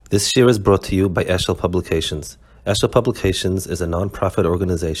This year is brought to you by Eshel Publications. Eshel Publications is a non-profit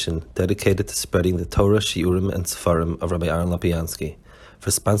organization dedicated to spreading the Torah, Shiurim, and Sefarim of Rabbi Aaron Lopiansky. For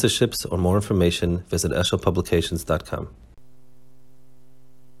sponsorships or more information, visit eshelpublications.com.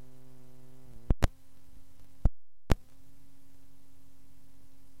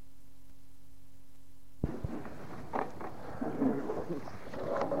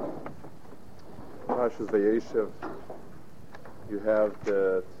 Parshas Vayeishev, you have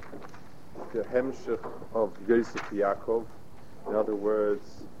the hemshech of Yosef Yaakov. In other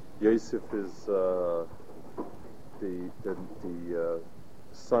words, Yosef is the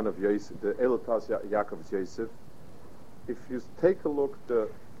son of Yosef. The Elotas Yaakov is Yosef. If you take a look, the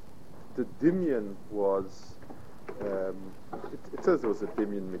Dimyan was. It says there was a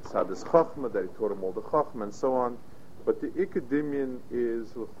Dimyan mitzadis Chachma that he taught him all the Chachma and so on. But the Ikad Dimyan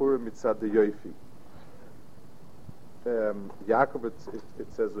is l'chura mitzad the Yofi. Yaakov, it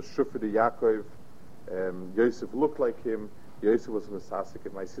says the Shufid Yaakov. Yosef looked like him. Yosef was Mesasik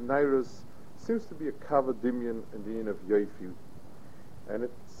and Maisinairus. Seems to be a Kavod Dimyan and the Yin of Yofi. And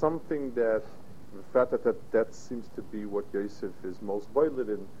it's something that the fact that seems to be what Yosef is most violent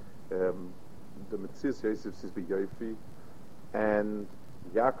in. The Metzias Yosef seems to be Yofi. And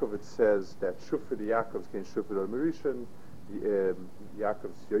Yaakov, it says that Shufid Yaakov's came Shufid or Marishan.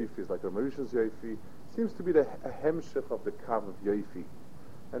 Yaakov's Yofi is like a Marishan's Yofi. Seems to be a hemshech of the kav of Yofi,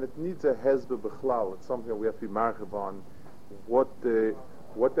 and it needs a hezbe b'chlal. It's something we have to be marchev on what that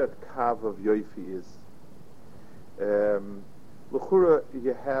kav of Yofi is. L'chura,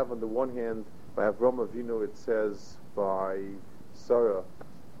 you have on the one hand by Avram Avinu, it says by Sarah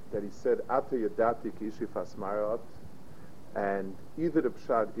that he said Ata Yadati Kishi Fasmarat, and either the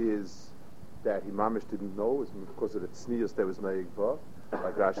pshat is that he mamish didn't know, it's because of the tznius that was naigva,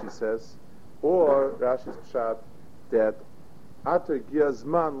 like Rashi says. Or Rashi's pshat that Ater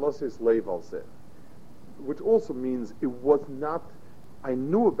Giazman loses leival zeh, which also means it was not. I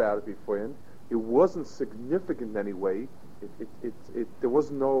knew about it beforehand. It wasn't significant in any way. There was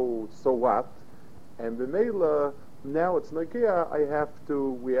no so what, and b'meila now it's nagia.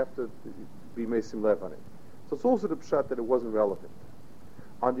 We have to be mesim lev on it. So it's also the pshat that it wasn't relevant.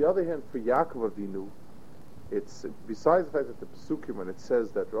 On the other hand, for Yaakov Avinu, it's besides the fact that the Pesukim, when it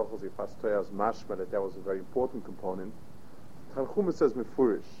says that Rachel Zifas Toyaz Mashma, that was a very important component, Tanchuma says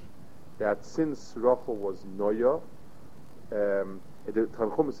Mefurish, that since Rachel was Noya,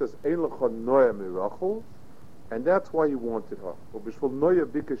 Tanchuma says Ein Lecha Noya Mi Rachel, and that's why he wanted her. Ubishvul Noya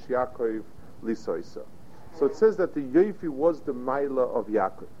Bikesh Yaakov Lisoisa. So it says that the Yofi was the Maila of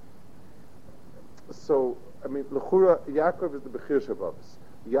Yaakov. So, I mean, L'chura, Yaakov is the Bechir Shabbos.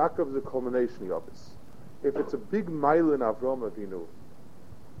 Yaakov is the culmination of this. If it's a big mile in Avram Avinu,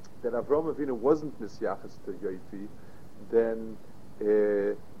 that Avram Avinu wasn't misyachas to Yofi, then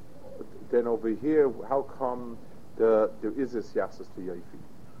over here, how come there is this yachas to Yofi?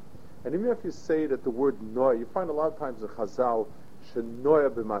 And even if you say that the word noah, you find a lot of times in Chazal, shenoya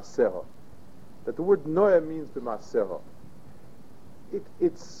b'maseha, that the word noah means b'maseha.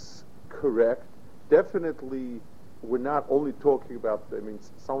 It's correct. Definitely, we're not only talking about,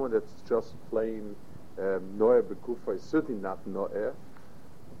 someone that's just plain Noah Bekufa is certainly not Noah,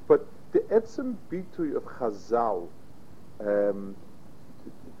 but the etzem bitui of Chazal,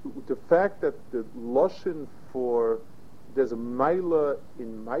 the fact that the loshin for there's a maila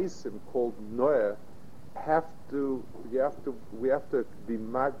in Maisim called Noah, we have to be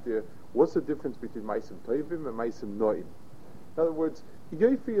magdir. What's the difference between Maisim Toivim and Maisim Noim? In other words,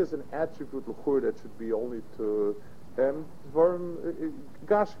 Yofi is an attribute l'chur that should be only to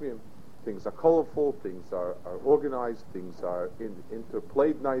Gashmiim. Things are colorful, things are organized, things are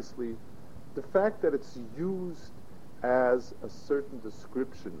interplayed nicely. The fact that it's used as a certain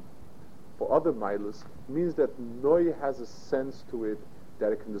description for other milas means that Noy has a sense to it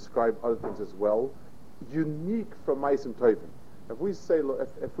that it can describe other things as well, unique from Maisim Toivim. If we say,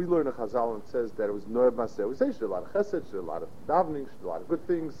 if we learn a Chazal and it says that it was Noy Maseh, we say she did a lot of chesed, she did a lot of davening, she did a lot of good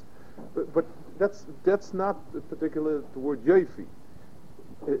things, but that's not particular the word Yofi.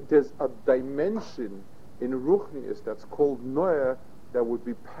 There's a dimension in Ruchnius that's called Noah that would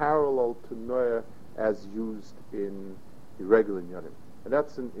be parallel to Noah as used in irregular Inyanim. And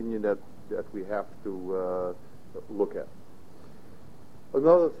that's an Inyan that we have to look at.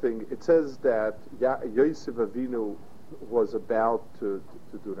 Another thing, it says that Yosef Avinu was about to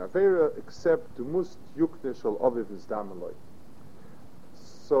do an Avera, except to must yukne shel aviv nizdameloi.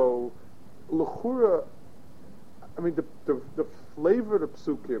 So, l'chura, the flavor of the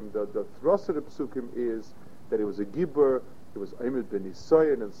psukim, the thrust of the psukim is that it was a gibber, it was Aymed ben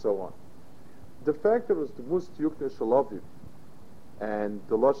Yisayan, and so on. The fact that it was the must yukne shel aviv, And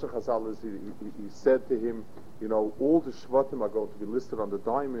the Lashon Chazal is, he said to him, you know, all the Shvatim are going to be listed on the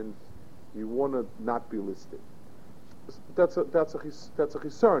diamond. You want to not be listed. That's a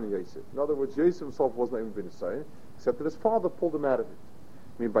chisar in Yosef. In other words, Yosef himself wasn't even bin Yisrael, except that his father pulled him out of it.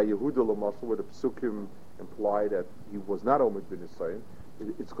 I mean, by Yehuda Lamashal, where the Psukim imply that he was not Omid bin Yisrael,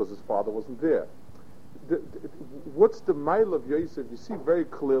 it's because his father wasn't there. What's the mile of Yosef? You see very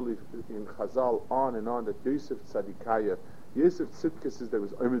clearly in Chazal on and on that Yosef Tzadikaya, Yosef Tzidkes is that he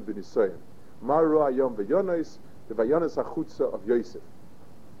was Omid bin Yisrael. Maru Ayom Vayonos, the Vayonos Achutza of Yosef.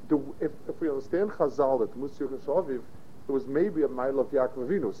 If we understand Chazal that Musar Shaviv, it was maybe a mile of Yaakov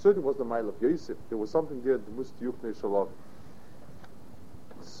Avinu. It certainly wasn't a mile of Yosef. There was something there, the Musar Shalav.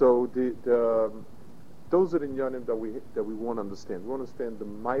 So those are the inyanim that we want to understand. We want to understand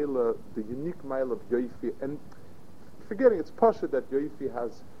the unique mile of Yoifi, and forgetting it's pasha that Yoifi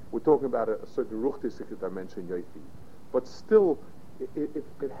has. We're talking about a certain ruchtisik dimension Yoifi, but still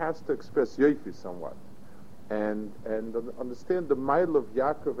it has to express Yoifi somewhat, and understand the mile of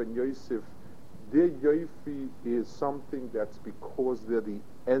Yaakov and Yosef. Their Yoifi is something that's because they're the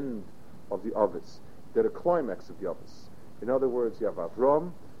end of the Avos. They're the climax of the Avos. In other words, you have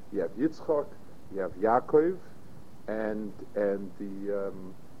Avram, you have Yitzchak, you have Yaakov, and the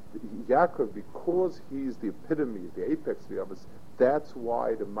Yaakov, because he's the epitome, the apex of the Avos, that's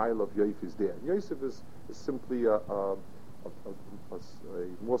why the mile of Yosef is there. And Yosef is simply a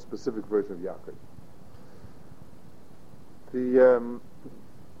more specific version of Yaakov.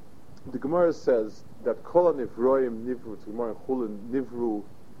 The Gemara says that Kol Nivroim Nivru, it's Gemara in Chulin, Nivru,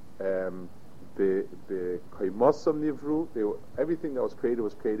 the Kaimasam Nivru, everything that was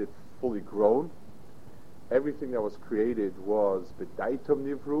created fully grown. Everything that was created was Bedaitam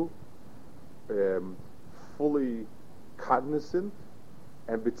Nivru, fully cognizant,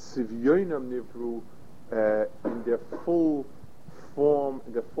 and B'tzivyoinam Nivru, in their full form,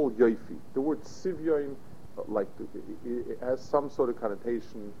 in their full Yoifi. The word Tzivyoin, it has some sort of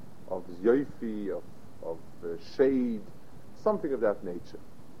connotation of Yoifi, of shade, something of that nature.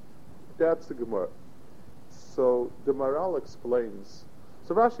 That's the Gemara. So the Maral explains.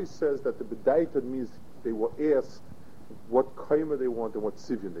 So Rashi says that the B'daitan means they were asked what kaima they want and what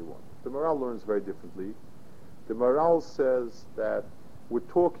sivyan they want. The Maral learns very differently. The Maral says that we're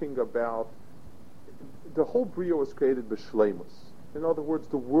talking about the whole Bria was created b'shleimus. In other words,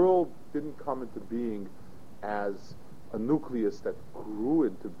 the world didn't come into being as a nucleus that grew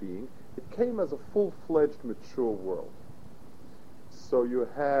into being. It came as a full-fledged, mature world. So you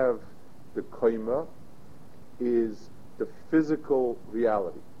have the kaima is the physical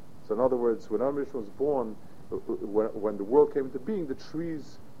reality. So in other words, when Amrish was born, when the world came into being, the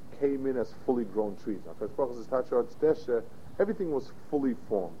trees came in as fully grown trees. Everything was fully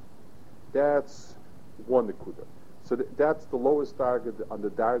formed. That's one nekuda. So that's the lowest darga on the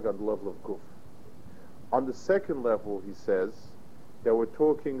level of guf. On the second level, he says that we're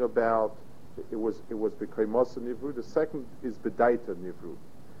talking about it was b'kaimasa nivru. The second is b'daita nivru.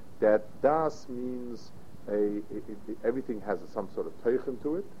 That das means everything has some sort of teichen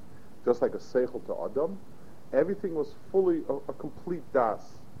to it, just like a seichel to Adam. Everything was fully a complete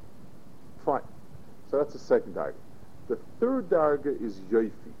das. Fine. So that's the second darga. The third darga is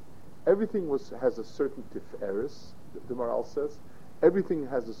yoifi. Everything has a certain tiferes, the Maral says. Everything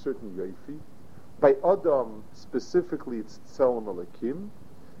has a certain yoifi. By Adam, specifically, it's Tzelem Elokim,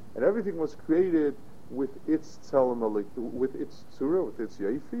 and everything was created with its Tzelem Elokim, with its Tzura, with its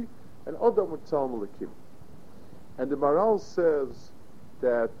yoifi, and Adam with Tzelem Elokim. And the Maral says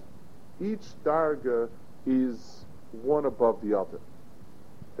that each darga is one above the other.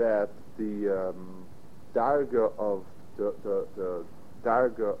 That the darga of the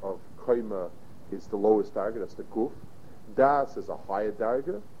darga of Koima is the lowest darga, that's the Guf. Das is a higher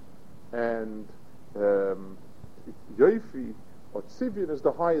darga, and Yoifi or Tzivyan is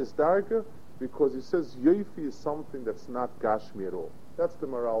the highest darga because he says Yoifi is something that's not Gashmi at all. That's the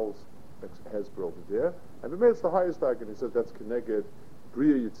Maral's Hezbollah over there. And the it's the highest darga, and he says that's Keneged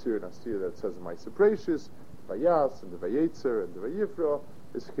Bria Yitzir and Asir, that says in my Seprecious, Vayas, and the Vayetzer, and the Vayifra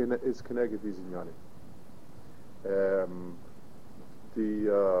is Keneged these Inyanim.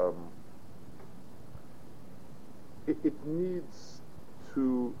 It needs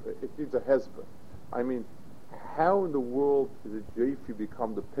a hezbollah. I mean, how in the world did Yoifi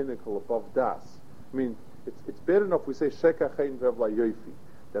become the pinnacle above Das? I mean, it's bad enough we say Sheka Chein Vevla Yoifi,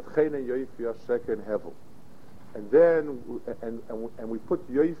 that Chein and Yoifi are Sheka and Hevel, and then and we put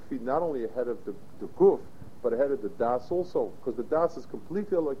Yoifi not only ahead of the Guf, but ahead of the Das also, because the Das is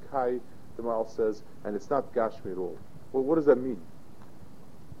completely Elokai, the Maral says, and it's not Gashmi at all. Well, what does that mean?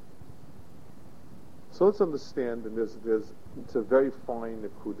 So let's understand, and there's It's a very fine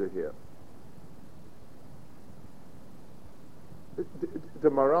nekuda here. The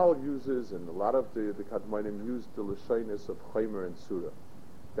Maral uses, and a lot of the Kadmonim use the Lashonis of Chaimer and Surah.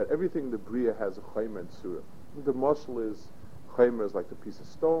 That everything in the Bria has a Chaimer and Surah. The mashal is, Chaimer is like the piece of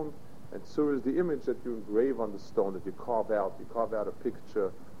stone, and Surah is the image that you engrave on the stone, that you carve out. You carve out a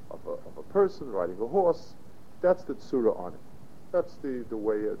picture of a person riding a horse. That's the Surah on it. That's the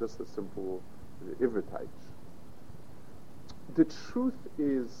way, that's the simple Ivritite. The truth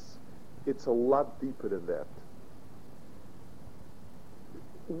is, it's a lot deeper than that.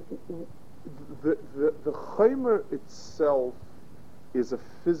 The Chaimer itself is a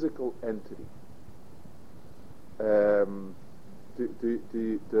physical entity.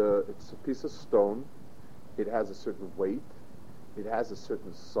 It's a piece of stone. It has a certain weight. It has a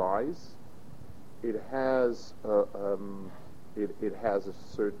certain size. It has it has a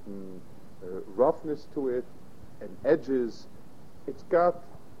certain roughness to it and edges.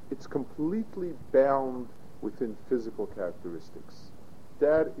 It's completely bound within physical characteristics.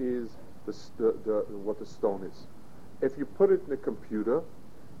 That is what the stone is. If you put it in a computer,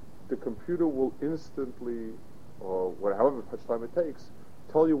 the computer will instantly, or however much time it takes,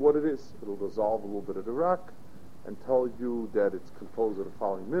 tell you what it is. It'll dissolve a little bit of the rock and tell you that it's composed of the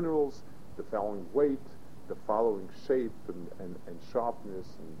following minerals, the following weight, the following shape and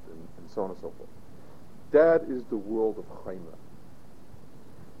sharpness and so on and so forth. That is the world of Chaimer.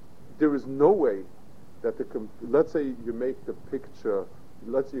 There is no way that let's say you make the picture,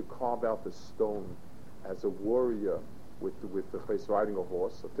 let's say you carve out the stone as a warrior with the face riding a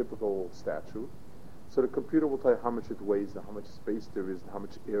horse, a typical statue. So the computer will tell you how much it weighs and how much space there is and how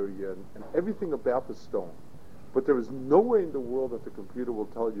much area and everything about the stone. But there is no way in the world that the computer will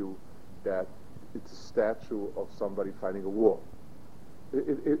tell you that it's a statue of somebody fighting a war.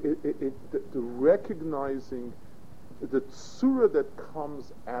 The recognizing the tzura that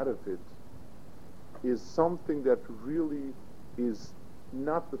comes out of it is something that really is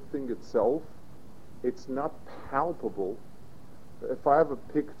not the thing itself. It's not palpable. If I have a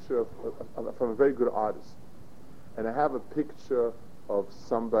picture from a very good artist, and I have a picture of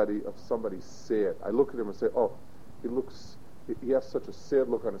somebody sad, I look at him and say, "Oh, he has such a sad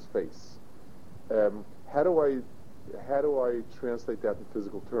look on his face." How do I translate that in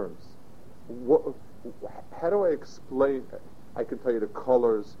physical terms? How do I explain? I can tell you the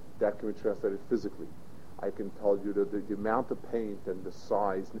colors that can be translated physically. I can tell you the amount of paint and the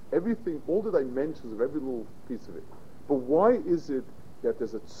size and everything, all the dimensions of every little piece of it. But why is it that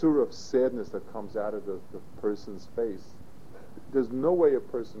there's a tzura of sadness that comes out of the person's face? There's no way a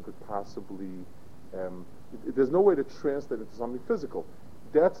person could possibly, there's no way to translate it to something physical.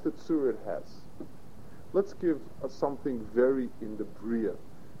 That's the tzura it has. Let's give something very in the Bria,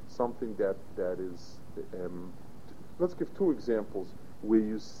 something that is, let's give two examples where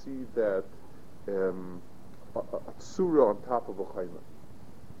you see that a tzura on top of a chaimer.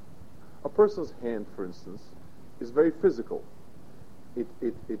 A person's hand, for instance, is very physical. It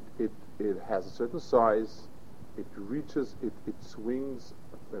has a certain size. It reaches. It swings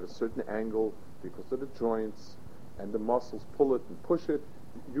at a certain angle because of the joints, and the muscles pull it and push it.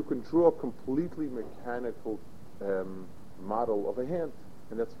 You can draw a completely mechanical model of a hand,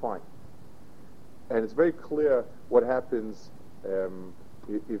 and that's fine. And it's very clear what happens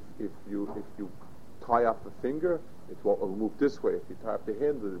if you tie up the finger, it will move this way. If you tie up the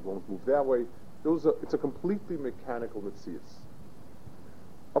hand, it won't move that way. It's a completely mechanical metzius.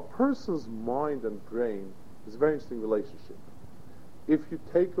 A person's mind and brain is a very interesting relationship. If you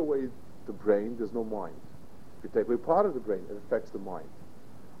take away the brain, there's no mind. If you take away part of the brain, it affects the mind.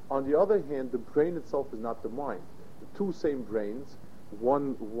 On the other hand, the brain itself is not the mind. The two same brains,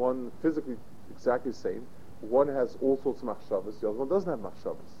 one physically exactly the same, one has all sorts of machshavas, the other one doesn't have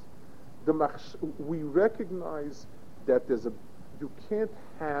machshavas. We recognize that you can't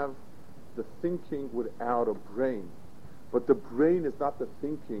have the thinking without a brain, but the brain is not the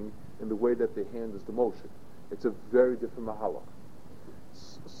thinking in the way that the hand is the motion. It's a very different mahalach.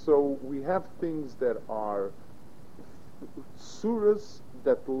 So we have things that are suras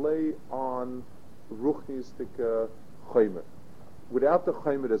that lay on ruchnistic chaimer. Without the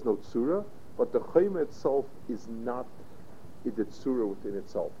chaimer, there's no tzura, but the chaimer itself is not the tzura within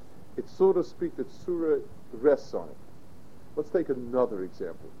itself. It's, so to speak, the tzura rests on it. Let's take another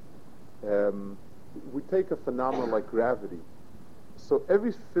example. We take a phenomenon like gravity. So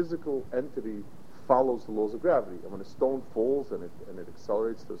every physical entity follows the laws of gravity. And when a stone falls and it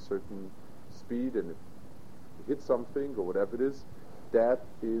accelerates to a certain speed and it hits something or whatever it is, that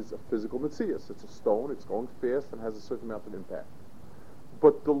is a physical metzias. It's a stone, it's going fast and has a certain amount of impact.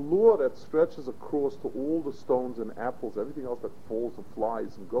 But the law that stretches across to all the stones and apples, everything else that falls and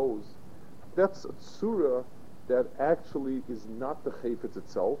flies and goes, that's a tzura that actually is not the chayfetz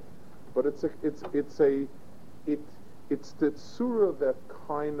itself, but it's the tzura that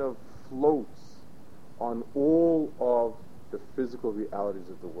kind of floats on all of the physical realities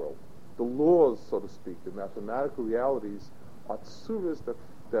of the world. The laws, so to speak, the mathematical realities are tzuras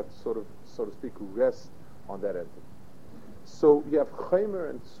that sort of, so to speak, rest on that entity. So you have chaymer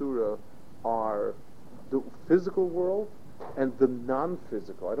and tzura are the physical world and the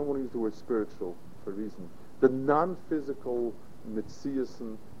non-physical. I don't want to use the word spiritual for a reason. The non-physical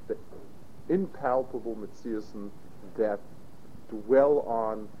mitziasin, the impalpable mitziasin that dwell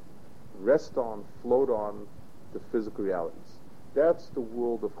on, rest on, float on the physical realities. That's the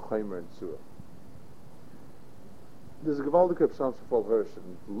world of chaymer and tzura. There's a gewaldige Psalm for Hirsch,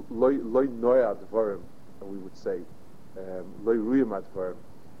 loy noya dvarim, we would say, loy ruyam dvarim.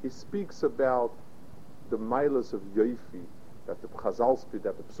 He speaks about the milas of yoifi that the Chazal speak,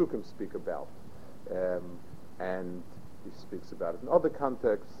 that the Psukim speak about, and he speaks about it in other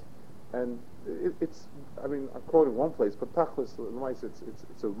contexts. And it's, I mean, I'm quoting one place, but tachlis,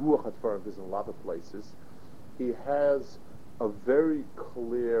 it's a ruach dvarim. There's in a lot of places. He has a very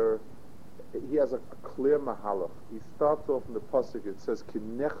clear. He has a clear mahalach. He starts off in the pasuk. It says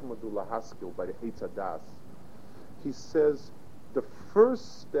 "Kinechmadu lahaskil" by the Eitz Hadas. He says the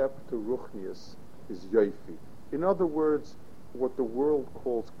first step to ruchnius is yoifi. In other words, what the world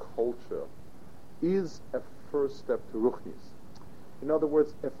calls culture is a first step to ruchnius. In other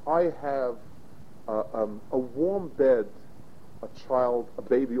words, if I have a warm bed, a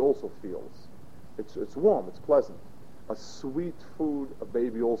baby also feels. It's warm. It's pleasant. A sweet food, a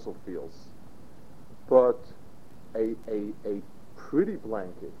baby also feels. But a pretty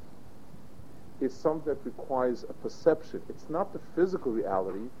blanket is something that requires a perception. It's not the physical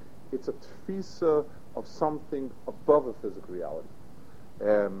reality. It's a tfisa of something above a physical reality.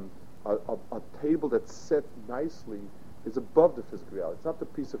 A table that's set nicely is above the physical reality. It's not the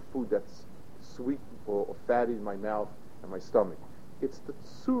piece of food that's sweet or fatty in my mouth and my stomach. It's the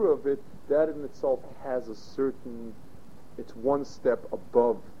tzura of it that in itself has a certain, it's one step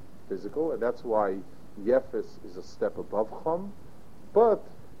above physical, and that's why Yefes is a step above Chum. But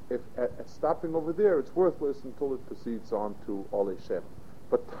if at stopping over there, it's worthless until it proceeds on to Olei Shem.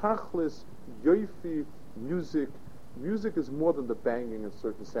 But Tachlis, Yoifi, music is more than the banging and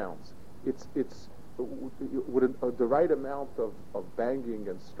certain sounds. It's with the right amount of banging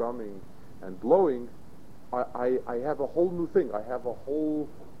and strumming and blowing, I have a whole new thing. I have a whole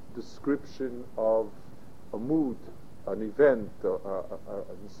description of a mood, an event,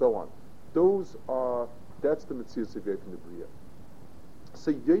 and so on. That's the Metzius of Yoifi in the Bria.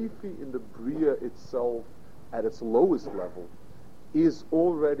 So Yoifi in the Bria itself, at its lowest level, is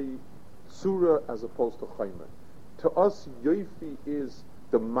already Tzura as opposed to Chaymer. To us, Yoifi is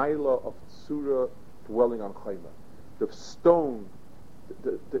the Maila of Tzura dwelling on Chaymer. The stone,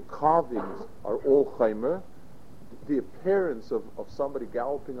 the carvings are all Chaymer. The appearance of somebody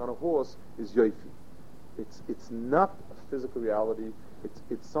galloping on a horse is Yoifi. It's not a physical reality.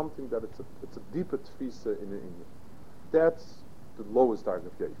 It's something that it's a deeper tfisa in the Indian. That's the lowest dark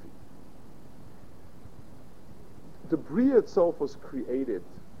of Yoifi. The Bria itself was created.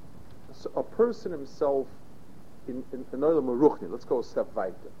 So a person himself in Olam Aruchni, let's go a step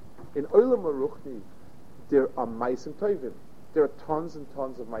weiter. In Olam Aruchni, there are Maisim Tovim. There are tons and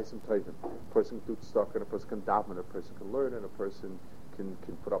tons of Maisim Tovim. A person can do tzedakah, and a person can daven, and a person can learn, and a person can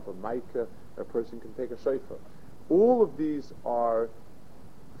put up a maika, and a person can take a shofar. All of these are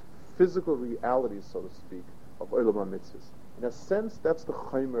physical realities, so to speak, of Olam HaMitzvahs. In a sense, that's the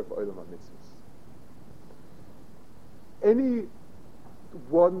chaymer of Olam HaMitzvahs. Any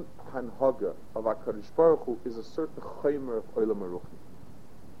one hanhaga of HaKadosh Baruch Hu is a certain chaymer of Olam HaRuchni.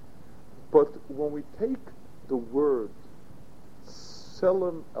 But when we take the word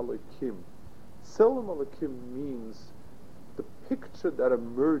Tzelem Elokim means the picture that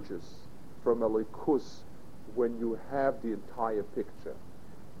emerges from Elokus when you have the entire picture.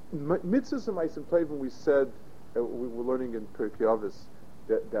 Mitzvahs and Ma'asim Tovim, we said, we were learning in Pirkei Avos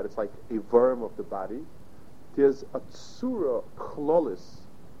that it's like a worm of the body. There's a tzura klolis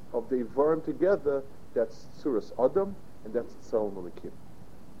of the worm together. That's tzuras Adam, and that's Tzelem Elokim.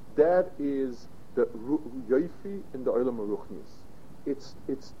 That is the yoifi in the Olam HaRuchnis.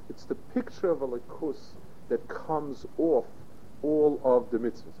 It's the picture of Elokus that comes off all of the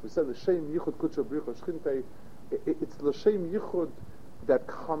mitzvahs. We said l'shem yichud kudsha bricha shchintei. It's l'shem yichud that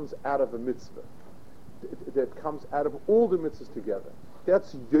comes out of a mitzvah, that comes out of all the mitzvahs together.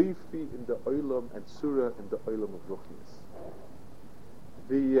 That's yoifi in the olam and surah in the olam of ruchnis.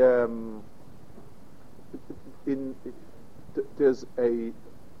 There's a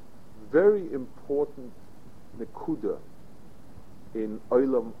very important nekuda in the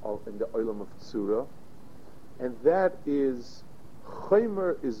olam of tzura, and that is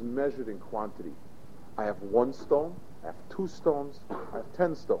chaymer is measured in quantity. I have one stone, I have two stones, I have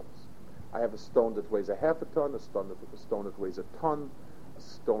 10 stones. I have a stone that weighs a half a ton, a stone that weighs a ton, a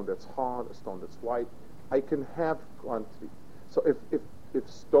stone that's hard, a stone that's white. I can have quantity. So if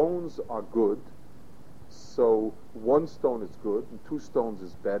stones are good, so one stone is good, and 2 stones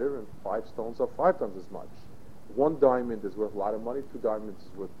is better, and 5 stones are 5 times as much. 1 diamond is worth a lot of money, 2 diamonds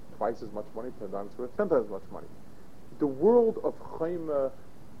is worth twice as much money, 10 diamonds is worth 10 times as much money. The world of chayma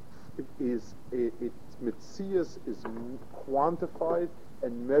its mitzias is quantified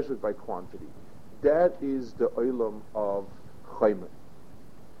and measured by quantity. That is the olam of chayma.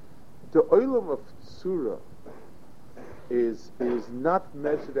 The olam of tzura is not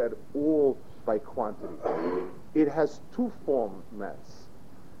measured at all by quantity. It has 2 formats: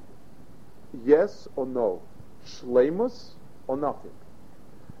 yes or no, shleimus or nothing.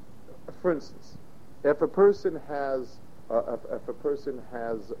 For instance, if a person has a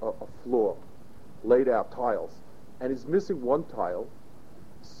floor laid out tiles and is missing one tile,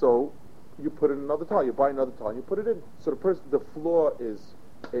 so you put in another tile. You buy another tile and you put it in. So the floor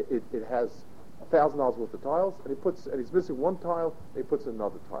it has $1,000 worth of tiles, and he's missing one tile, and he puts in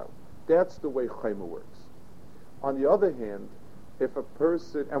another tile. That's the way chayma works. On the other hand, if a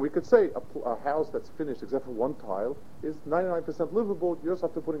person, and we could say a house that's finished except for one tile is 99% livable, you just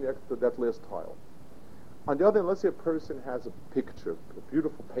have to put in that last tile. On the other hand, let's say a person has a picture, a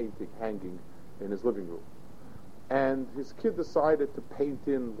beautiful painting hanging in his living room, and his kid decided to paint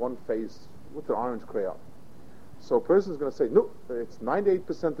in one face with an orange crayon. So a person is going to say, no, it's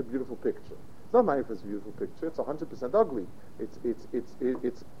 98% a beautiful picture. It's not 90% a beautiful picture. It's 100% ugly. It's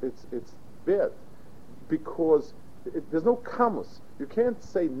bad because there's no kamus. You can't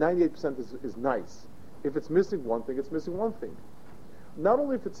say 98% is nice. If it's missing one thing, it's missing one thing. Not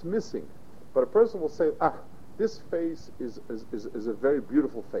only if it's missing, but a person will say, this face is a very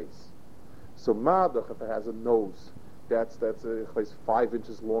beautiful face. So madach, if it has a nose, that's 5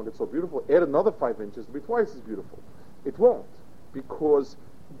 inches long, it's so beautiful. Add another 5 inches, it'll be twice as beautiful. It won't, because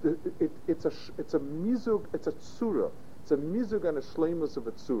it's a mizug, it's a tzura. It's a mizug and a shleimus of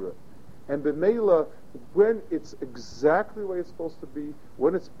a tzura. And b'meila, when it's exactly the way it's supposed to be,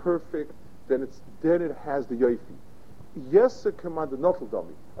 when it's perfect, then it has the yoifi. Yes, a command notl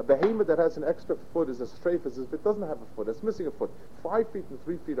dummy. A behemoth that has an extra foot is as strafe as if it doesn't have a foot. It's missing a foot. 5 feet and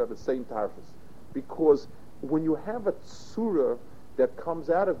 3 feet are the same tarfus. Because when you have a tzura that comes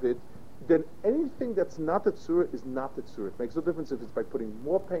out of it, then anything that's not a tzura is not a tzura. It makes no difference if it's by putting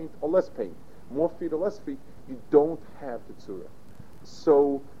more paint or less paint, more feet or less feet. You don't have the tzura.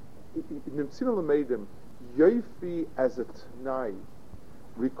 So, in Nimtzina L'Meidim, yoifi as a t'nai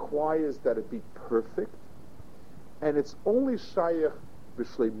requires that it be perfect, and it's only shayach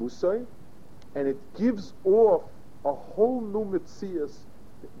b'shlei musay, and it gives off a whole new mitzias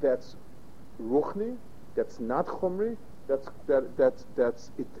that's ruchni, that's not chumri,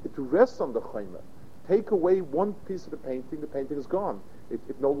 it rests on the chayma. Take away one piece of the painting is gone.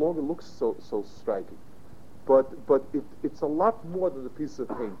 It no longer looks so striking. But it's a lot more than the piece of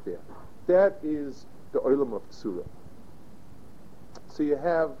paint there. That is the olam of tzura. So you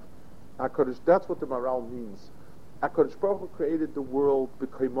have HaKadosh, that's what the Maral means. HaKadosh Baruch Hu created the world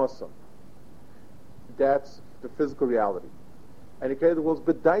b'kaymasam. That's the physical reality. And he created the world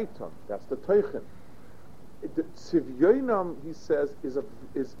b'daiton. That's the teichen. The tzivyoinam, he says, is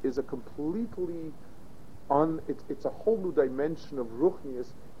a completely it's a whole new dimension of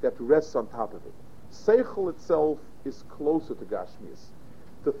ruchnius that rests on top of it. Seichel itself is closer to Gashmias.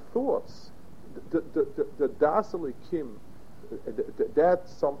 The thoughts, the Das Elokim,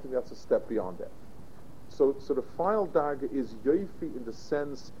 that's something that's a step beyond that. So the final darga is yoifi in the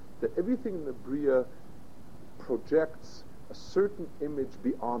sense that everything in the Bria projects a certain image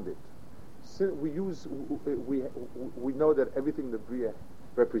beyond it. We know that everything in the Bria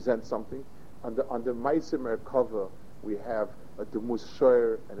represents something. On the Meiser Merkava, we have a Demus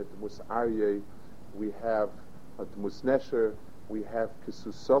Shoyer and a Demus Aryeh. We have a Demus Nesher. We have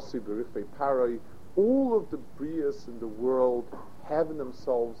Kisusasi Berichvei Paroi. All of the Brias in the world have in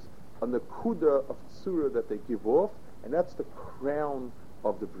themselves a Nakuda of Tzura that they give off, and that's the crown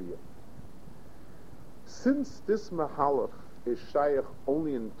of the Bria. Since this Mahalach is Shaykh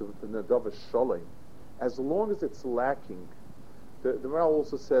only in the Dava Sholem, as long as it's lacking, the Maral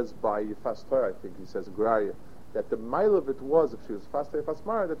also says by Yifas Torah, I think he says Graya, that the mile of it was, if she was Fas Torah Fas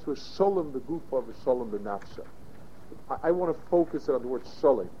Mara, that she was Sholem Begufa of Sholem Benafsha. I want to focus on the word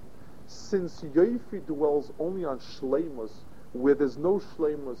shalom. Since yoifi dwells only on shleimus, where there's no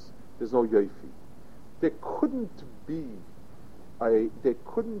shleimus, there's no yoifi. There couldn't be a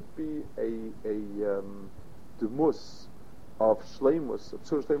demus of shleimus, of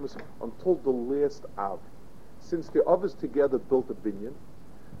tzur shleimus, until the last Av. Since the others together built a binyan,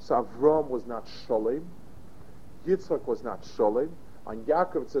 so Avram was not shalom, Yitzchak was not shalom. On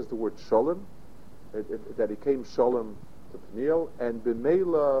Yaakov it says the word shalom, that he came shalom to Peniel, and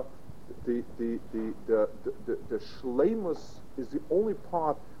b'meila the shleimus is the only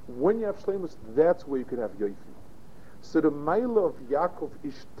part. When you have shleimus, that's where you can have yoifi. So the meila of Yaakov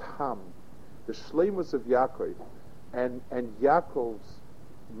ish tam, the shleimus of Yaakov, and Yaakov's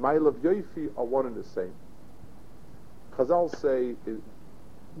meila of yoifi are one and the same. Chazal say, the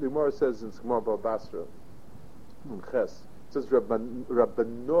Gemara says in Gemara Baba Basra, it says Rabbi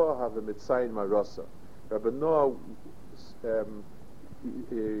Noah have a mitzayin marasa. Rabbi Noah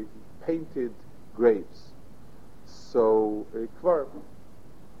painted graves. So he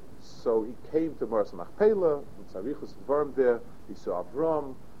came to Maras Machpelah, and Tzarichus Dvarim there. He saw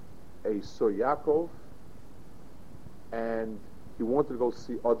Avram, he saw Yaakov, and he wanted to go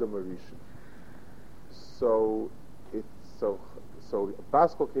see Adam Arishan. So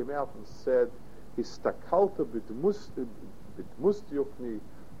Baskel came out and said, "Histakalta b'dmus yukni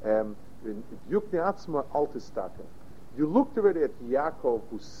yukni atzma altistaka." You looked already at Yaakov,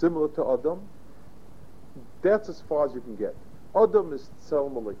 who's similar to Adam. That's as far as you can get. Adam is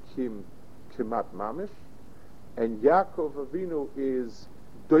Tzelem Elokim kimat mamish, and Yaakov Avinu is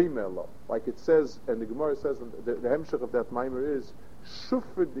doimelo, like it says, and the Gemara says, and the hemshech of that maimer is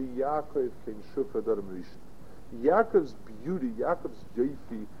shufra de Yaakov came shufra Adam Rishon. Yaakov's beauty, Yaakov's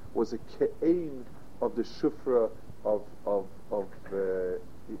yoifi, was a ke'ain of the shufra of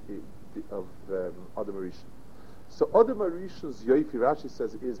Adam Rishon. So Adam Arishan's yoifi, Rashi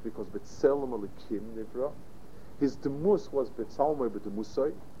says, is because B'Tzelem Elokim nivra. His demus was B'Tzalmei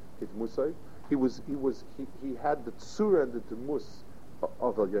B'Demusai. He had the tzura and the demus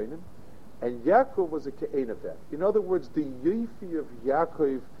of Elyonim, and Yaakov was a ke'en of that. In other words, the yoifi of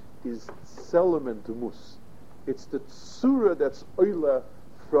Yaakov is Tzelem and demus. It's the tzura that's oila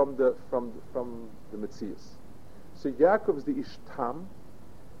from the Metzias. So Yaakov is the ishtam.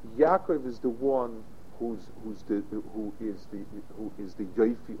 Yaakov is the one who is the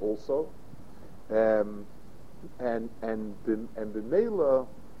yoifi also, and b'meila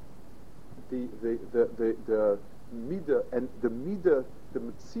the midah and the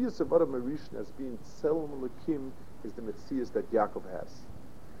Metzias of Adam Arishan as being Tzelem Elokim is the Metzias that Yaakov has.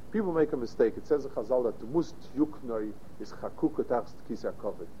 People make a mistake. It says in Chazal that the mus yuknoi is chakuk atachs kisei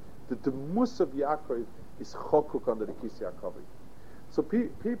hakovid. The demus of Yaakov is chakuk under the kisei hakovid. So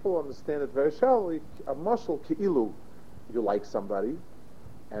people understand it very shallowly. A mashal keilu, you like somebody,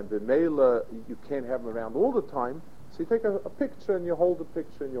 and the mela you can't have them around all the time. So you take a picture and you hold the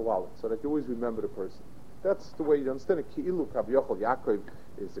picture in your wallet so that you always remember the person. That's the way you understand it. Keilu Kabyochel Yaakov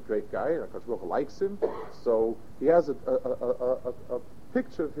is a great guy, and Akash Baruch Hu likes him, so he has a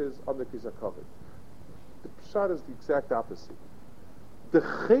picture of his on the Kisei HaKavod. The pshat is the exact opposite. The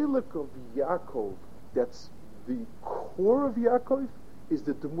chelik of Yaakov, that's the core of Yaakov, is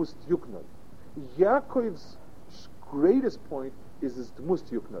the Demus Yuknoi. Yaakov's greatest point is his Demus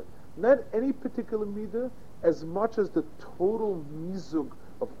Yuknoi. Not any particular midah, as much as the total mizug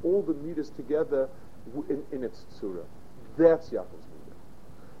of all the midas together in its tzura. That's Yaakov's midah.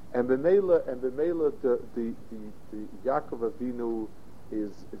 And b'meila the Yaakov Avinu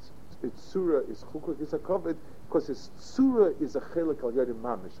is its tzura is chukuk is a covered because his tzura is a chelik al yodim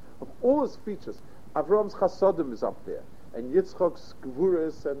mamish of all his features. Avram's chasadim is up there, and Yitzchak's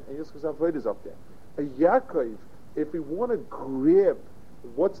gevuras and Yitzchak's avodah is up there. A Yaakov, if we want to grab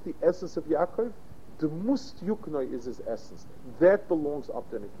what's the essence of Yaakov, the mus yuknoi is his essence. That belongs up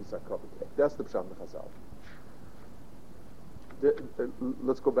there in the Kisei HaKavod. That's the pshat in Chazal.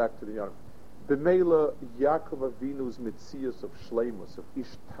 Let's go back to the Yom. B'meila Yaakov Avinu's mitzias of shleimus, of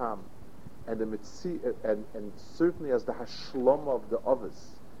ishtam, and the mitzi, and certainly as the hashlama of the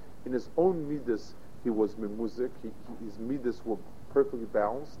others. In his own midas, he was memuzik. His midas were perfectly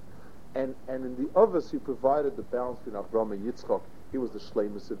balanced, and in the others, he provided the balance between Avraham and Yitzchak. He was the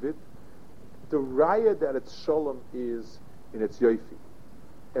shleimus of it. The raya that it's shalom is in its yoifi.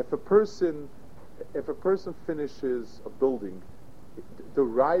 If a person finishes a building, the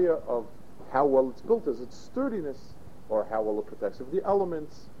raya of how well it's built is its sturdiness, or how well it protects of the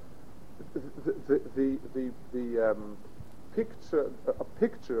elements. A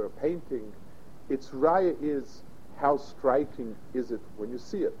painting, its raya is how striking is it when you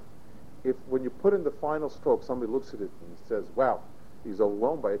see it. if when you put in the final stroke, somebody looks at it and says, "Wow, he's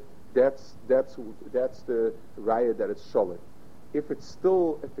overwhelmed by it," that's the raya that it's sholem. If it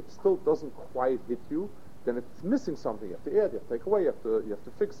still doesn't quite hit you, then it's missing something. You have to add, you have to take away, you have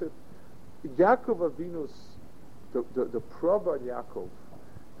to fix it. Yaakov Avinu's the proba on Yaakov,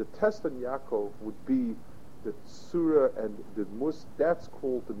 the test on Yaakov would be the surah and the mus. That's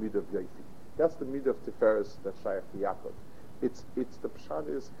called the mid of Yofi. That's the mid of Tiferes that shaykh to Yaakov. It's the pshat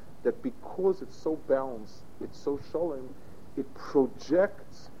is that because it's so balanced, it's so sholem, it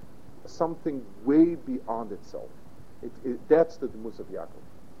projects something way beyond itself. That's the mus of Yaakov.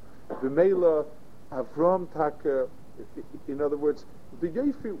 B'meila Avram Taka. In other words, the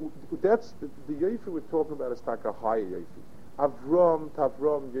Yofi. That's the Yofi we're talking about is Taka high Yofi. Avram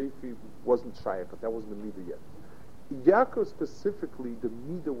Yofi wasn't shaykh. That wasn't the midah yet. Yaakov specifically, the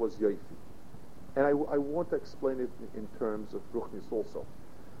midah was Yofi. And I want to explain it in terms of Ruchnis also.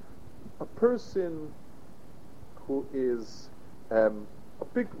 A person who is a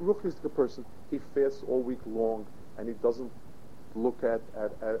big Ruchnistic person, he fasts all week long and he doesn't look at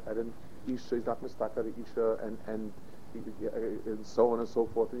an Isha, he's not mistak at an Isha, and so on and so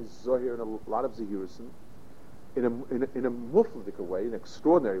forth. And he's Zohir in a lot of Zehirusin, in a mufladik way, an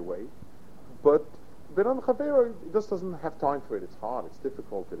extraordinary way, but Beran Chavera just doesn't have time for it. It's hard, it's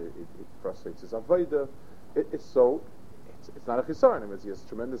difficult, it frustrates his Avodah. It's not a chisaron. I mean, he has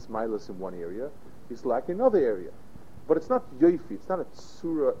tremendous milas in one area, he's lacking another area. But it's not yoifi, it's not a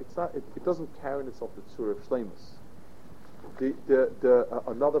tzura, it doesn't carry in itself the tzura of shleimus.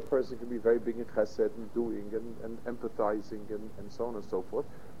 Another person can be very big in chesed and doing and empathizing and so on and so forth.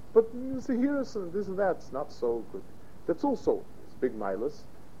 But Zehiras and this and that, it's not so good. That's also it's big milas,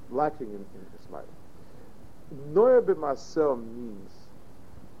 lacking in this milas. Noya b'masel means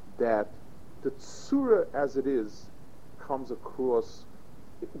that the tzura as it is comes across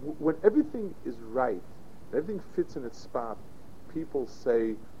when everything is right, everything fits in its spot. People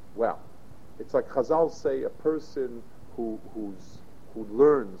say, "Well," it's like Chazal say, a person who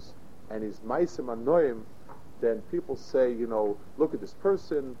learns and is ma'aseh anoim, then people say, look at this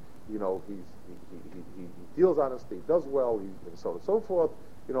person, he deals honestly, he does well, and so on and so forth.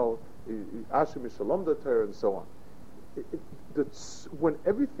 Ashim Shalom Dater and so on. When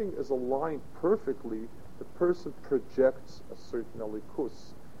everything is aligned perfectly, the person projects a certain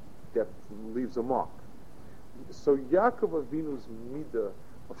alikus that leaves a mark. So Yaakov Avinu's midah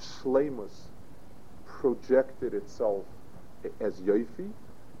of shleimus projected itself as yofi,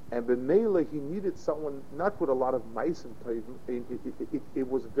 and b'meila he needed someone not with a lot of ma'asim tovim. It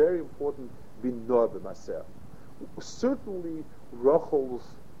was very important b'noah b'maseh. Certainly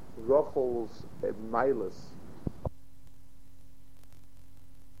Rachel's milas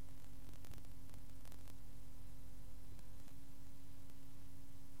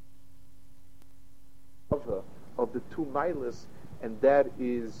of the two milas, and that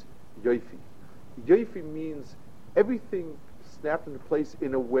is yofi. Yofi means everything snapped into place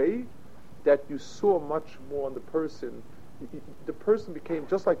in a way that you saw much more on the person. The person became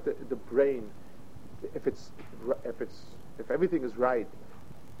just like the brain. If everything is right,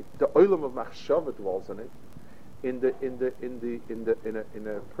 the olam of machshava dwells on it. In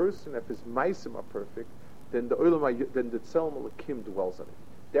a person, if his ma'asim are perfect, then the Tzelem Elokim dwells on it.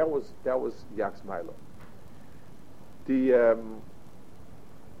 That was Yak's Milo.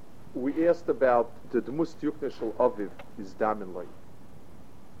 We asked about the Dmus Yukne Shel Aviv is Damin Loi,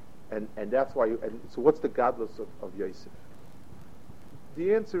 and that's why. So what's the godless of Yosef?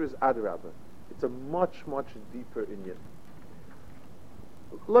 The answer is Adrabah. It's a much deeper inyan.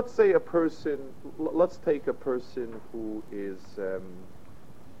 Let's say let's take a person who is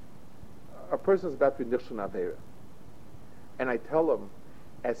a person is about to be Nishon Avera, and I tell him,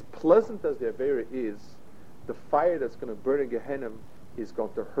 as pleasant as the Avera is, the fire that's going to burn in Gehenna is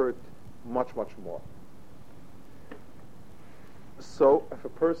going to hurt much more. So if a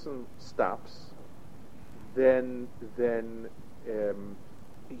person stops, then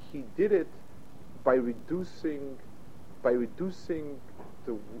he did it by reducing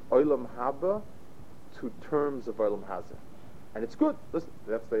the Olam Haba to terms of Olam Hazeh. And it's good. Listen,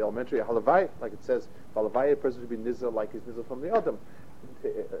 that's the elementary halavai, like it says, halavai, a person should be nizah like his nizah from the Adam.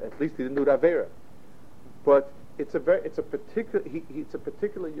 At least he didn't do Avera. But it's a particular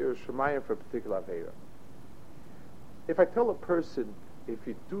Yerush Shemayim for a particular Avera. If I tell a person, if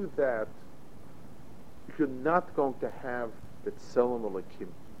you do that, you're not going to have the Tzelem Elokim.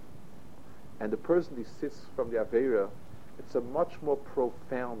 And the person desists from the Avera, it's a much more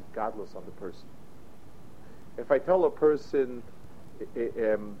profound godless on the person. If I tell a person,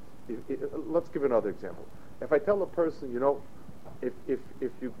 let's give another example. If I tell a person, if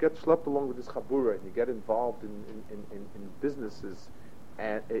you get schlepped along with this chabura and you get involved in businesses,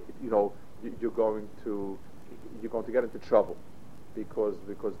 and you're going to get into trouble because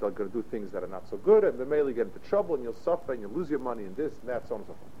they're going to do things that are not so good, and they may get into trouble and you'll suffer and you'll lose your money and this and that, so on and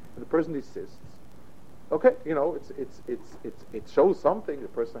so forth. And the person insists. Okay, it shows something. The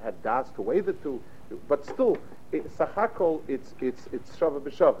person had das to weigh the two, but still, sachakol, it's shava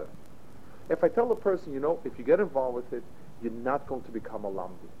b'shava. If I tell a person, if you get involved with it, you're not going to become a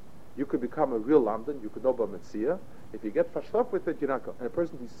lamdan. You could become a real lamdan. You could know about metzia. If you get fashed up with it, you're not going. And a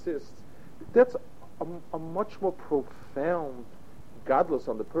person insists. That's a much more profound godless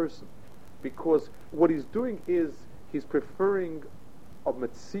on the person, because what he's doing is he's preferring a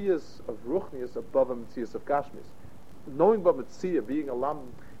metzias of ruchnias above a metzias of gashmis. Knowing about metzia, being a lam,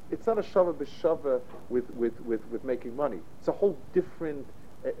 it's not a shava b'shava with making money. It's a whole different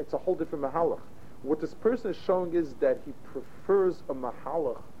mahalach. What this person is showing is that he prefers a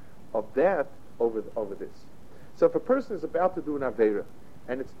mahalach of that over this. So if a person is about to do an aveira,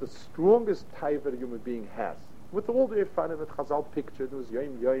 and it's the strongest taiva a human being has, with all the Irfanim that Chazal pictured, it was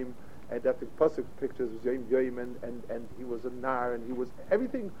Yoim, and that the Pasuk pictures was Yoim, and he was a nar, and he was,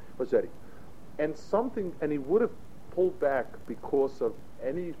 everything was ready. And he would have pulled back because of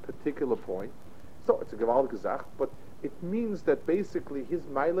any particular point. So it's a Gewaldige Zach, but it means that basically his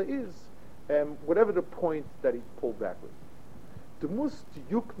Maila is whatever the point that he pulled back with. The Must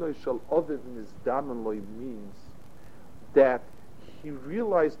Yuknoi Shal Oviv Nizdaman Loi means that he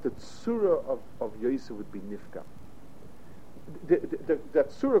realized that Surah of Yosef would be Nifka.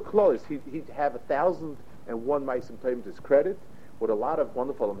 That Surah Klois, he'd have 1,001 Maisim Taim to his credit, with a lot of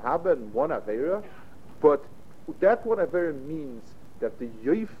wonderful Amhaba and one Avera, but that one Avera means that the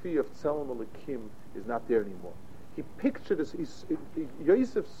Yoifi of Tzelem Elokim is not there anymore. He pictured this,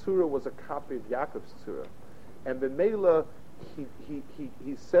 Yosef's Surah was a copy of Yaakov's Surah, and the Mela, he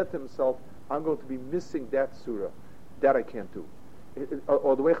said to himself, I'm going to be missing that Surah, that I can't do.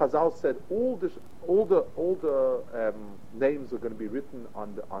 Or the way Chazal said, all the names are going to be written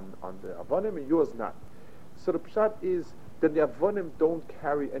on the Avonim and yours not. So the pshat is that the Avonim don't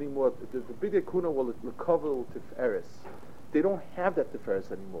carry anymore. The big Ekuna will recover Tiferes. They don't have that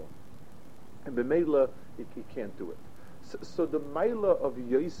Tiferes anymore, and B'meila he can't do it. So the Maila of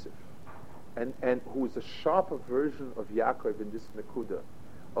Yosef, and who is a sharper version of Yaakov in this Nekuda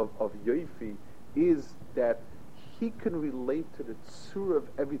of Yoifi, is that he can relate to the tzura of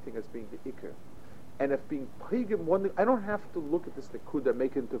everything as being the ikr. And if being pagim one, I don't have to look at this nekuda and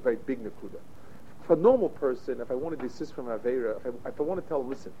make it into a very big nekuda. For a normal person, if I want to desist from Aveira, if I want to tell him,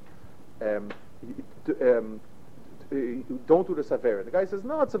 listen, don't do this Aveira. The guy says,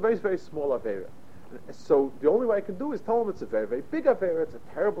 no, it's a very, very small Aveira. So the only way I can do is tell him it's a very, very big Aveira, it's a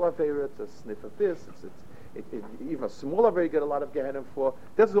terrible Aveira, it's a sniff of this, even a small Aveira you get a lot of Gehenim for.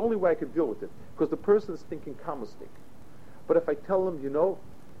 That's the only way I can deal with it, because the person is thinking kamastik. But if I tell him,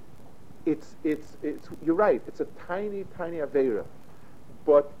 it's you're right, it's a tiny, tiny Aveira,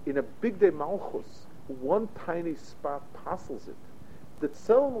 but in a big day Malchus, one tiny spot passels it. The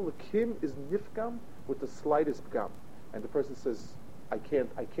Tzelem Elokim is nifgam with the slightest gam, and the person says, I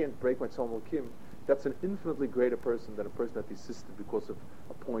can't break my Tzelem Elokim. That's an infinitely greater person than a person that desisted because of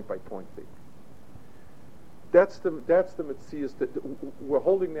a point-by-point thing. That's the Metzias that we're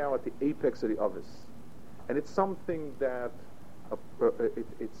holding now at the apex of the Avis, and it's something that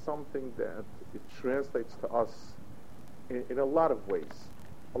it translates to us in a lot of ways,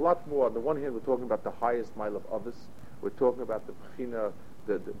 a lot more. On the one hand, we're talking about the highest mile of Avis. We're talking about the Bechina,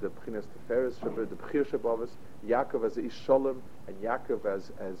 the Bechinas Teferes, the Bechir Shabbos, Yaakov as Ish Sholem, and Yaakov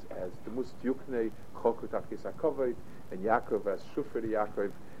as the Must Yuknei Chokut Akis HaKavod, and Yaakov as Shufri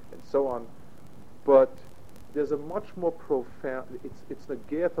Yaakov, and so on. But there's a much more profound. It's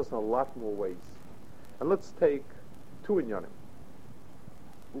negatas in a lot more ways. And let's take two inyanim.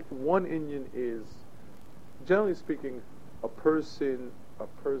 One inyan is, generally speaking, a person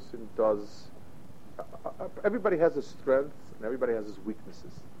does. Everybody has his strengths and everybody has his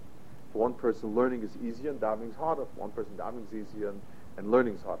weaknesses. For one person, learning is easier and davening is harder. For one person, davening is easier and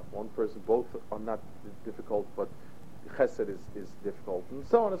learning is harder. For one person, both are not difficult, but chesed is difficult, and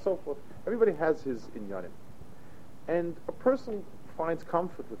so on and so forth. Everybody has his inyanim. And a person finds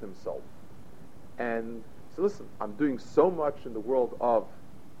comfort with himself. And so listen, I'm doing so much in the world of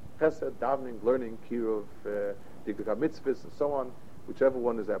chesed, davening, learning, kiruv, digdika mitzvahs, and so on, whichever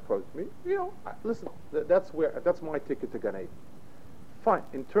one is approached me. Listen, that's my ticket to Gan Eden. Fine,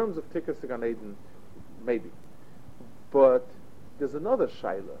 in terms of tickets to Gan Eden, maybe. But there's another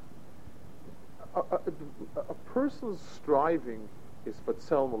shaila. A person's striving is for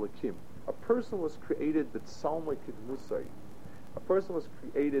Tzelem Elokim. A person was created with Salmei Kidmusai. A person was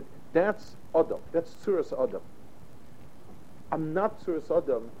created, that's Adam. That's Tzuras Adam. I'm not Tzuras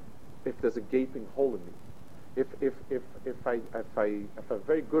Adam if there's a gaping hole in me. If I'm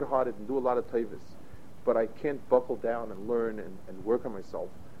very good-hearted and do a lot of taivas, but I can't buckle down and learn and work on myself,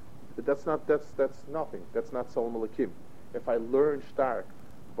 that's nothing. That's not Tzelem Elokim. If I learn stark,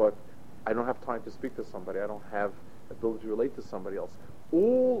 but I don't have time to speak to somebody, I don't have ability to relate to somebody else,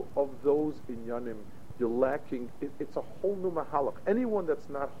 all of those inyanim you're lacking. It's a whole new mahalach. Anyone that's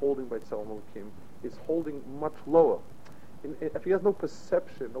not holding by Tzelem Elokim is holding much lower. If he has no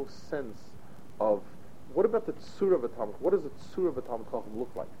perception, no sense of what about the tzura of a Talmud? What does the tzura of a Talmud Chacham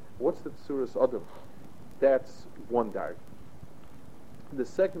look like? What's the tzuras Adam? That's one darg. The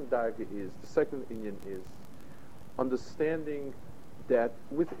second inyan is understanding that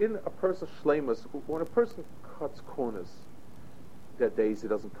within a person's shleimus, when a person cuts corners, there are days he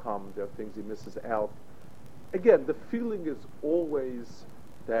doesn't come, there are things he misses out. Again, the feeling is always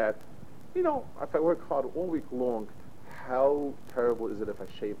that, if I work hard all week long, how terrible is it if I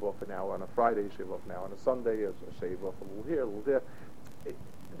shave off an hour on a Friday, shave off an hour on a Sunday, I shave off a little here, a little there.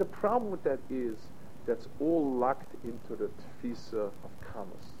 The problem with that is that's all locked into the tfisa of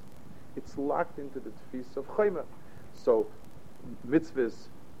kamas. It's locked into the tfisa of chayma. So mitzvahs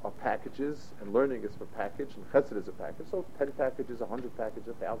are packages, and learning is a package, and chesed is a package. So 10 packages, 100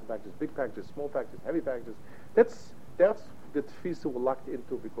 packages, 1,000 packages, big packages, small packages, heavy packages. That's the tfisa we're locked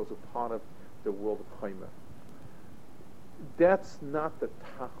into because we're part of the world of chayma. That's not the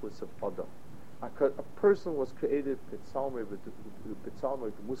tachlis of Adam. A person was created b'tzalmei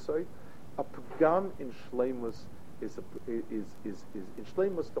v'musai. A pagam in shleimus is in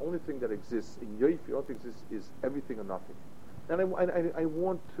shleimus. The only thing that exists in yoifi, what exists is everything or nothing. And I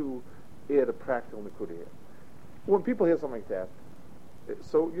want to add a practical nekuda here. When people hear something like that,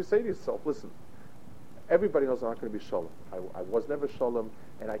 so you say to yourself, listen, everybody knows I'm not going to be shalom. I was never shalom,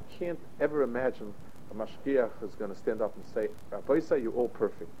 and I can't ever imagine a mashgiach is going to stand up and say, Vayeishev, you're all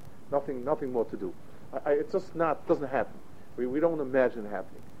perfect. Nothing more to do. It's just doesn't happen. We don't imagine it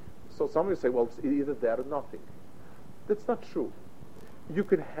happening. So somebody will say, well, it's either that or nothing. That's not true. You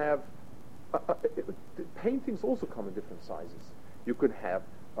could have, paintings also come in different sizes. You could have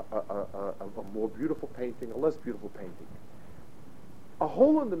a more beautiful painting, a less beautiful painting. A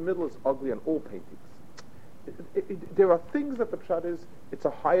hole in the middle is ugly on all paintings. There are things that the pshat is, it's a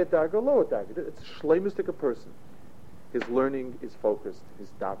higher dag or lower dag. It's a shleimistic a person. His learning is focused.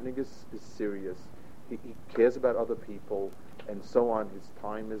 His davening is serious. He cares about other people, and so on. His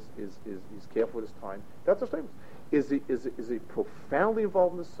time is he's careful with his time. That's a shleimus. Is he profoundly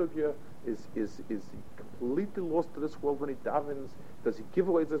involved in the sugya? Is he completely lost to this world when he davens? Does he give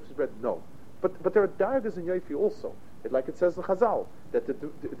away his bread? No. But there are dagas in Yoifi also. Like it says in Chazal, that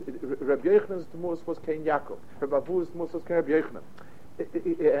Rabbi Yochanan's Demus was Kein Yaakov. Rabbi Avu's Demus was Kein Rabbi Yochanan.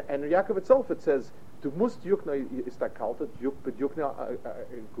 And in Yaakov itself it says, Demus Yukna is takaltet, but Yukna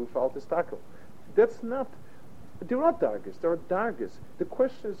Gufalt is takel. That's not, there are dargas. The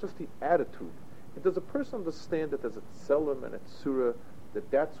question is just the attitude. Does a person understand that there's a tzelem and a tzura,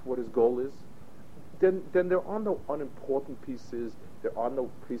 that's what his goal is? Then there are no unimportant pieces. There are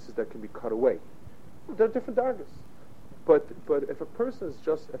no pieces that can be cut away. There are different dargas. But if a person is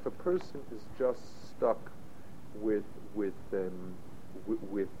just stuck with a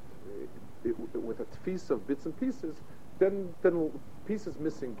tfisa of bits and pieces, then pieces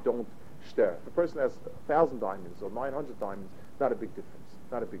missing don't stare. If a person has 1,000 diamonds or 900 diamonds, not a big difference,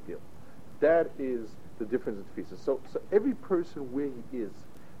 not a big deal. That is the difference in tfisa. So every person where he is,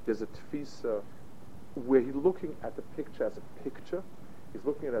 there's a tfisa where he's looking at the picture as a picture. He's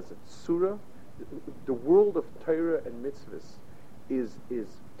looking at it as a tzura. The world of Torah and mitzvahs is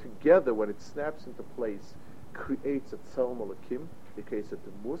together, when it snaps into place, creates a Tzelem Elokim, it creates a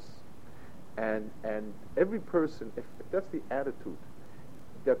Demus, and every person, if that's the attitude,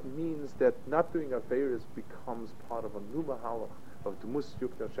 that means that not doing Averis becomes part of a new mahalach of Demus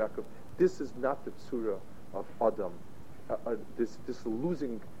Yukna Shakov. This is not the tzura of Adam. This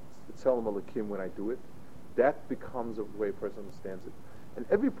losing Tzelem Elokim when I do it, that becomes the way a person understands it. And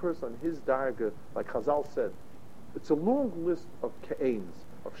every person on his darga, like Chazal said, it's a long list of ka'ains,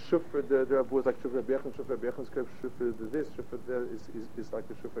 of shufra. There are boys like shufra Bechan, shufra Bechan, shufra this, shufra there is like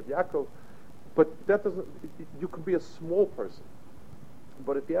the shufra of Yaakov. But that doesn't, you can be a small person.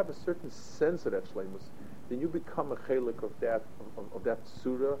 But if you have a certain sense of that shleimus, then you become a chelik of that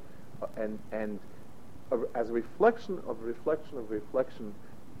surah, and as a reflection,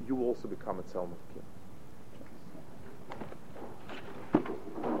 you also become a Tzelem Elokim.